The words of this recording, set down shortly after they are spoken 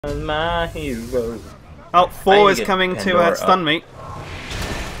My hero. Oh, 4 is coming to stun me.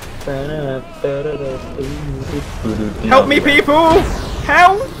 Help me, people!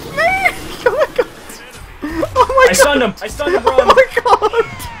 Help me! Oh my god! Oh my god! I stunned him! I stunned him, bro! Oh my god!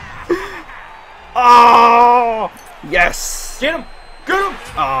 Oh! Yes! Get him! Get him!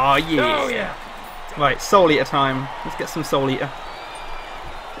 Oh yeah! Oh yeah! Right, Soul Eater time. Let's get some Soul Eater.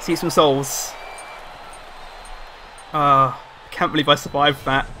 Let's eat some souls. I can't believe I survived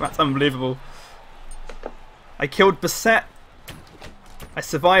that. That's unbelievable. I killed Beset. I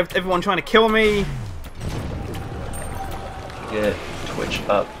survived everyone trying to kill me. Get Twitch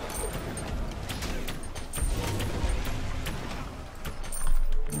up.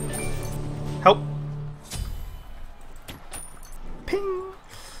 Help. Ping.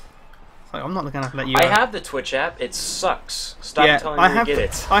 So I'm not gonna let you. I have the Twitch app. It sucks. Stop telling me to get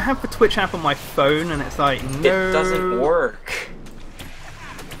it. I have the Twitch app on my phone, and it's like no. It doesn't work.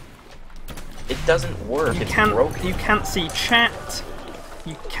 It doesn't work. It's broken. You can't see chat.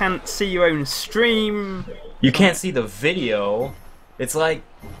 You can't see your own stream. You can't see the video. It's like,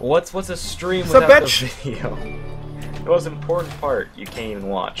 what's a stream without the video? The most important part you can't even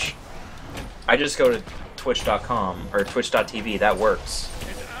watch. I just go to twitch.com or twitch.tv. That works.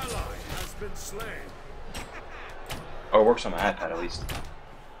 Or it works on my iPad at least.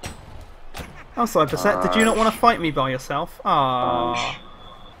 I'm sorry, Beset. Did you not want to fight me by yourself? Ah.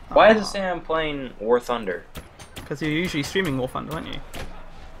 Why does it say I'm playing War Thunder? Because you're usually streaming War Thunder, aren't you?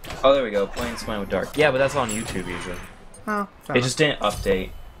 Oh, there we go. Playing Smite with Dark. Yeah, but that's on YouTube usually. Oh, it just didn't update.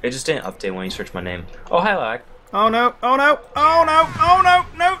 It just didn't update when you search my name. Oh, hi, lag. Oh no! Oh no! Oh no! Oh no!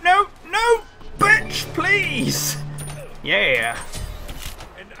 No! No! No! Bitch, please! Yeah.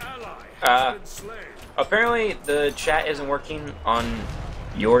 Apparently the chat isn't working on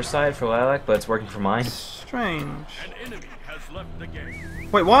your side for Lilac, but it's working for mine. Strange.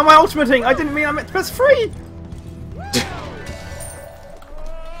 Wait, why am I ultimating? I didn't mean I meant to press 3!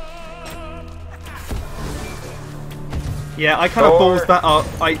 Yeah, I kind of balls that up.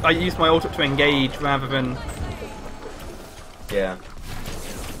 I used my ultimate to engage rather than... Yeah.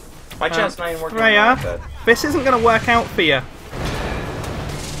 My chat's not even working Freya, on my iPad. This isn't going to work out for you.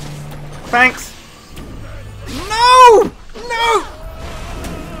 Thanks. No! No!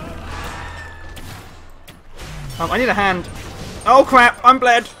 I need a hand. Oh crap, I'm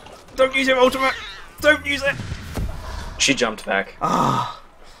bled. Don't use your ultimate. Don't use it. She jumped back. Ah,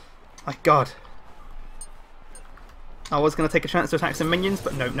 my god. I was going to take a chance to attack some minions,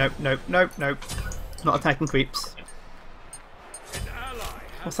 but no. Not attacking creeps.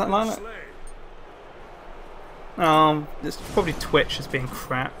 What's that line? It's probably Twitch as being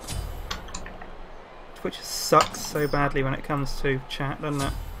crap. Twitch sucks so badly when it comes to chat, doesn't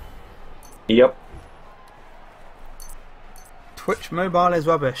it? Yep. Twitch mobile is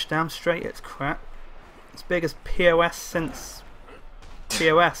rubbish. Damn straight it's crap. As big as POS since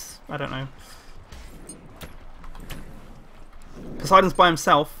POS. I don't know. Poseidon's by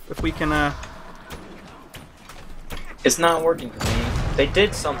himself. If we can It's not working for me. They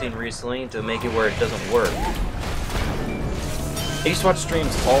did something recently to make it where it doesn't work. I used to watch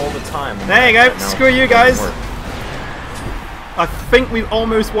streams all the time. There you go. Screw you guys. I think we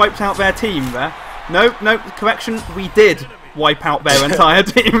almost wiped out their team there. No, correction. We did wipe out their entire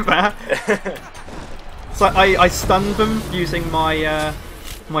team there. So I stunned them using my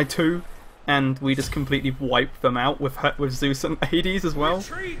my 2, and we just completely wiped them out with Zeus and Hades as well.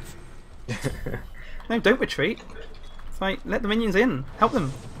 No, don't retreat. It's like, let the minions in. Help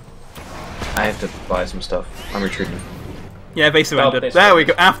them. I have to buy some stuff. I'm retreating. Yeah, they surrendered. There we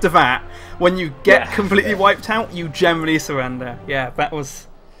go. After that, when you get completely wiped out, you generally surrender. Yeah, that was...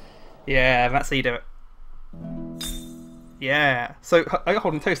 Yeah, that's how you do it. Yeah. So,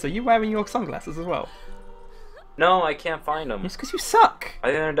 Holden Toast, are you wearing your sunglasses as well? No, I can't find them. It's because you suck. I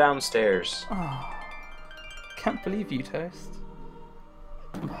think they're downstairs. Oh, can't believe you, Toast.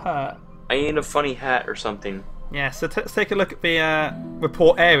 I'm hurt. I need a funny hat or something. Yeah, so let's take a look at the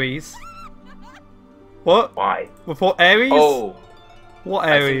report Ares. What? Why? Report Ares? Oh. What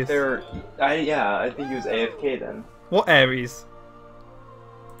Ares? I think he was AFK then. What Ares?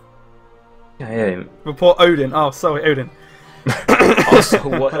 Yeah. Report Odin. Oh, sorry, Odin. Also,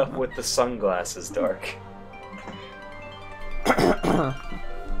 what up with the sunglasses, Dark?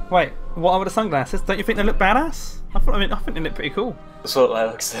 Wait, what are with the sunglasses? Don't you think they look badass? I think they look pretty cool. That's what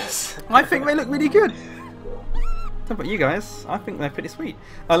Lilac says. I think they look really good. How about you guys? I think they're pretty sweet.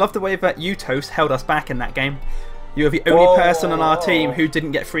 I love the way that you, Toast, held us back in that game. You were the only person on our team who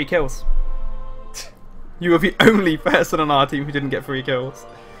didn't get 3 kills. You were the only person on our team who didn't get 3 kills.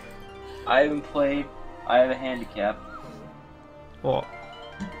 I haven't played. I have a handicap. What?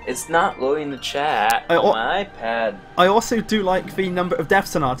 It's not loading the chat on my iPad. I also do like the number of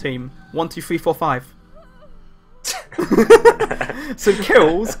deaths on our team. 1, 2, 3, 4, 5. So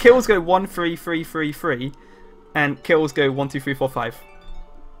kills go 1, 3, 3, 3, 3, and kills go 1, 2, 3, 4, 5.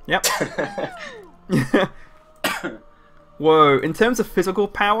 Yep. Whoa! In terms of physical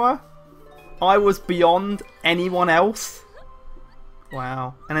power, I was beyond anyone else.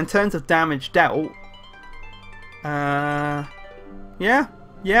 Wow. And in terms of damage dealt, yeah.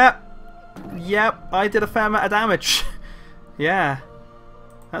 Yep, I did a fair amount of damage. Yeah.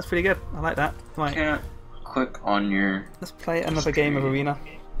 That's pretty good. I like that. Right. Can't click on your... Let's play another game of Arena.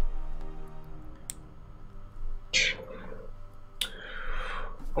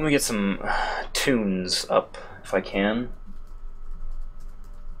 Let me get some tunes up, if I can.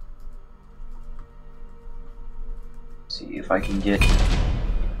 See if I can get...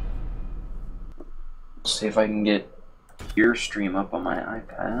 See if I can get your stream up on my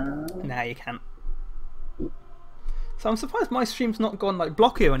iPad. Nah, you can't. So I'm surprised my stream's not gone like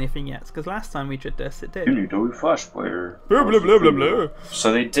blocky or anything yet, because last time we did this, it did. You need a flash player. Blah blah blah blah blah.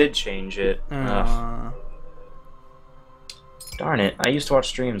 So they did change it. Darn it! I used to watch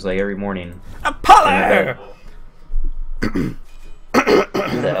streams like every morning. Apollo. The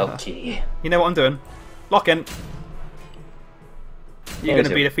L key. You know what I'm doing? Lock in. You're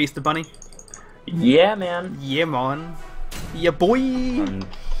gonna be the Feaster Bunny. Yeah, man. Yeah, man. Yeah, boy.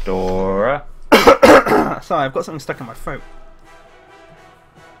 Dora. Sorry, I've got something stuck in my throat.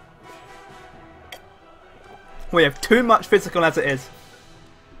 We have too much physical as it is.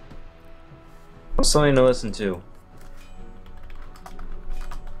 Something to listen to.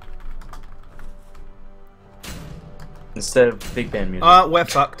 Instead of big band music. We're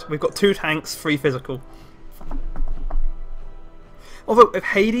fucked. We've got 2 tanks, 3 physical. Although, if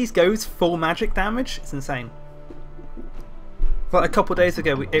Hades goes full magic damage, it's insane. Like a couple days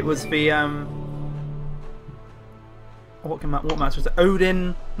ago, it was the what match was it?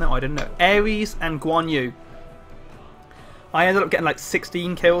 Odin? No, I didn't know. Ares and Guan Yu. I ended up getting like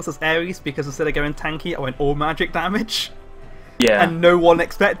 16 kills as Ares because instead of going tanky, I went all magic damage. Yeah. And no one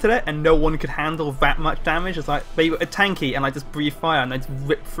expected it, and no one could handle that much damage. It's like they were a tanky, and I just breathe fire, and I just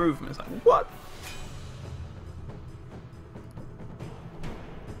rip through them. It's like what?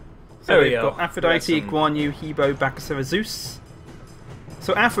 So there we've got Aphrodite, Guan Yu, Hebo, Bacchus, Zeus.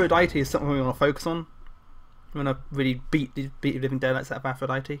 So Aphrodite is something we want to focus on. We want to really beat the living daylights out of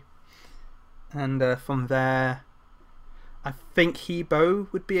Aphrodite. And from there, I think Hebo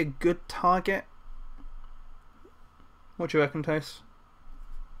would be a good target. What do you reckon, Toast?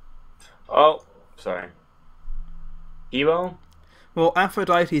 Oh, sorry. Hebo? Well,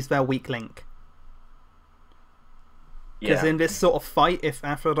 Aphrodite is their weak link. Because in this sort of fight, if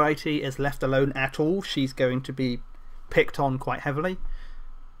Aphrodite is left alone at all, she's going to be picked on quite heavily.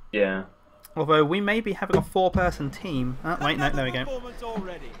 Yeah. Although we may be having a 4-person team. Oh, wait, no, there we go.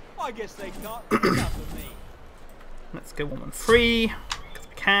 Let's go 1-1-3, because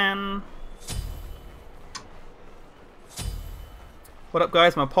we can. What up,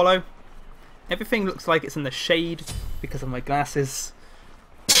 guys? I'm Apollo. Everything looks like it's in the shade because of my glasses.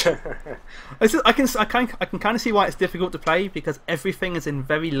 I can kind of see why it's difficult to play because everything is in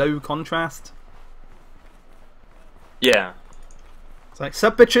very low contrast. Yeah. It's like,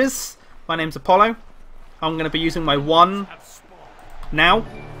 sup bitches, my name's Apollo. I'm going to be using my 1 now.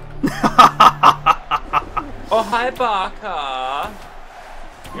 Oh, hi Barker.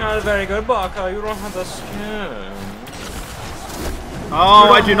 You're not a very good Barker, you don't have the skin.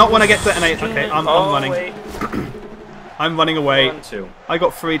 Oh, I do not want to get detonated. Okay, I'm running. Wait. I'm running away. 1, 2. I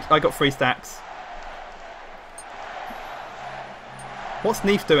got 3 stacks. What's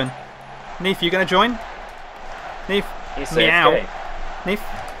Neef doing? Neef, you gonna join? Neef, He's meow. AFK. Neef,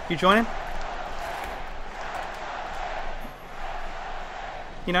 you joining?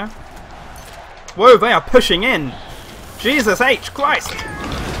 You know? Whoa, they are pushing in. Jesus H Christ!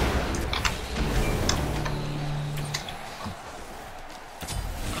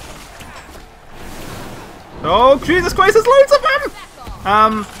 Oh, Jesus Christ, there's loads of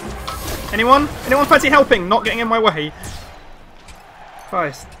them! Anyone? Anyone fancy helping? Not getting in my way.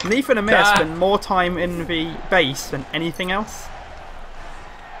 Christ. Neef and Amir spend more time in the base than anything else.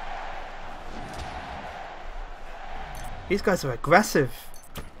 These guys are aggressive.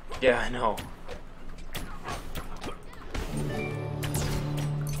 Yeah, I know.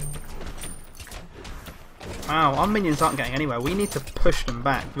 Wow, our minions aren't getting anywhere. We need to push them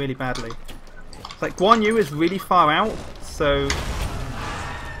back really badly. Like, Guan Yu is really far out, so...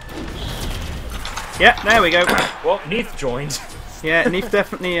 Yeah, there we go. Well, Neef joined. Yeah, Neef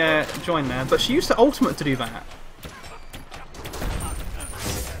definitely joined there, but she used her ultimate to do that.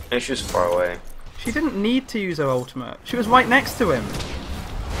 And she was far away. She didn't need to use her ultimate. She was right next to him.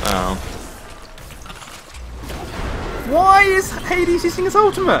 Oh. Why is Hades using his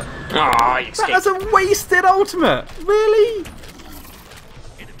ultimate? Oh, you escaped. That is a wasted ultimate. Really?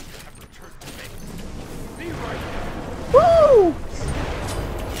 Woo!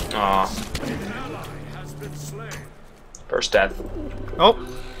 Aw. First death. Oh.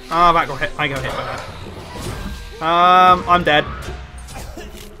 Ah, that got hit. I got hit by that. I'm dead.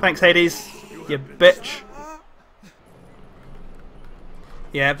 Thanks, Hades. You bitch.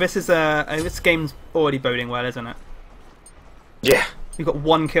 Yeah, this is this game's already boding well, isn't it? Yeah. We've got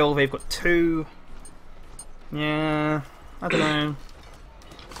 1 kill, they've got 2. Yeah, I don't know.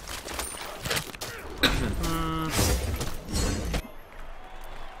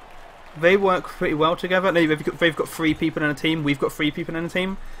 They work pretty well together. No, they've got 3 people in a team. We've got 3 people in a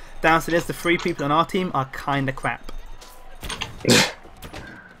team. Downstairs, the 3 people in our team are kind of crap.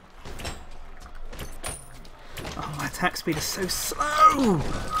 Oh, my attack speed is so slow.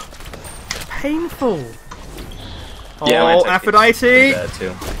 Painful. Yeah, oh, Aphrodite!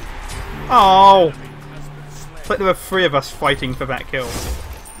 Too. Oh! It's like there were 3 of us fighting for that kill.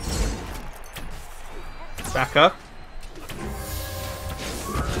 Back up.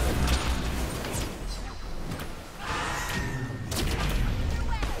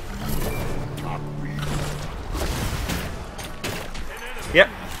 Yep.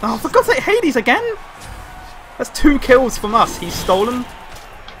 Oh, for God's sake, Hades again? That's 2 kills from us. He's stolen.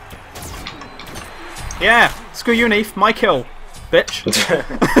 Yeah, screw you, Neef. My kill, bitch.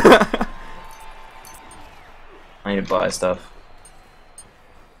 I need to buy stuff.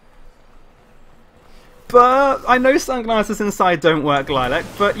 But I know sunglasses inside don't work, Lilac.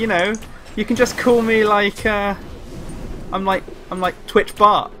 But you know, you can just call me like I'm like Twitch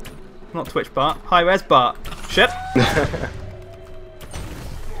Bart, not Twitch Bart. Hi-Rez Bart. Shit.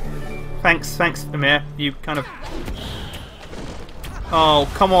 Thanks, Amir. You kind of. Oh,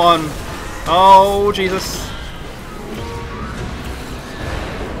 come on. Oh, Jesus.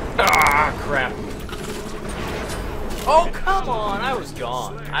 Ah, crap. Oh, come on. I was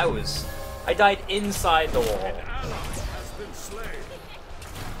gone. I died inside the wall.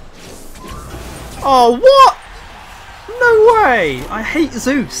 Oh, what? No way. I hate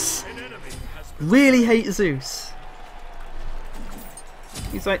Zeus. Really hate Zeus.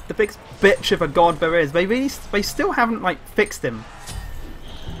 He's like the biggest bitch of a god there is. They still haven't like fixed him.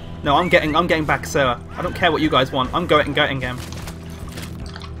 No, I'm getting back Sarah. I don't care what you guys want. I'm going again.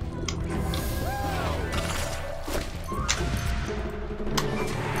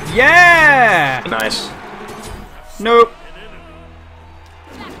 Yeah! Nice. Nope.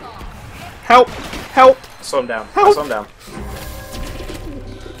 Help! Help! Slow him down. Help! Slow him down.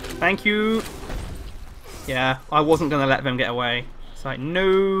 Thank you. Yeah, I wasn't gonna let them get away. It's like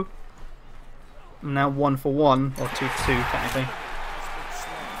no. I'm now 1 for 1 or 2 for 2 technically.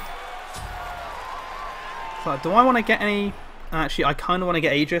 So, do I want to get any? Actually, I kind of want to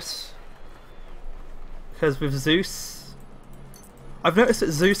get Aegis because with Zeus, I've noticed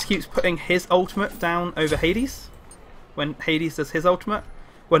that Zeus keeps putting his ultimate down over Hades when Hades does his ultimate.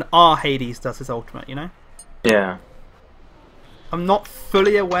 When our Hades does his ultimate, you know. Yeah. I'm not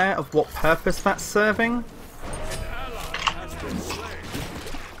fully aware of what purpose that's serving.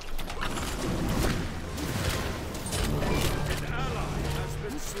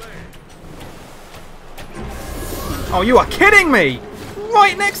 Oh, you are kidding me!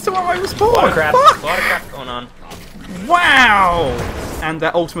 Right next to where I was born! A lot of crap. Fuck! A lot of crap going on. Wow! And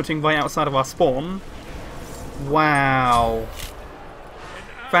they're ultimating right outside of our spawn. Wow.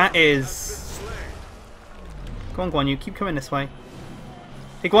 That is... Go on, Guan Yu. Keep coming this way.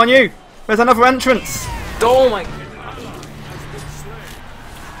 Hey, Guan Yu! There's another entrance! Oh my god.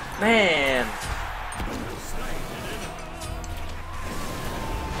 Man.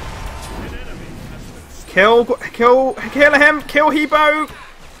 Kill him! Kill Hebo!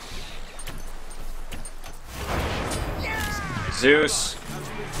 Zeus.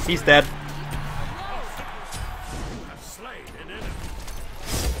 He's dead.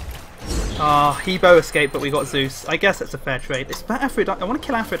 Ah, Hebo escaped, but we got Zeus. I guess that's a fair trade. It's about Aphrodite. I want to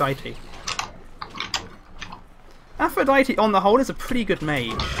kill Aphrodite. Aphrodite, on the whole, is a pretty good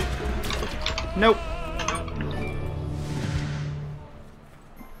mage. Nope.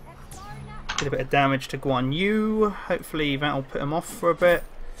 Did a bit of damage to Guan Yu. Hopefully that'll put him off for a bit.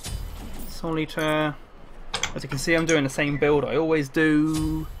 Solitaire. As you can see, I'm doing the same build I always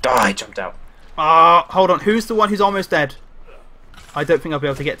do. Ah, I jumped out. Ah, hold on. Who's the one who's almost dead? I don't think I'll be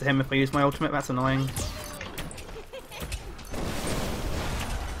able to get to him if I use my ultimate. That's annoying.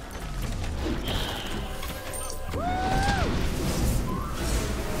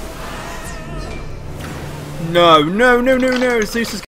 No, no, no, no, no. Zeus is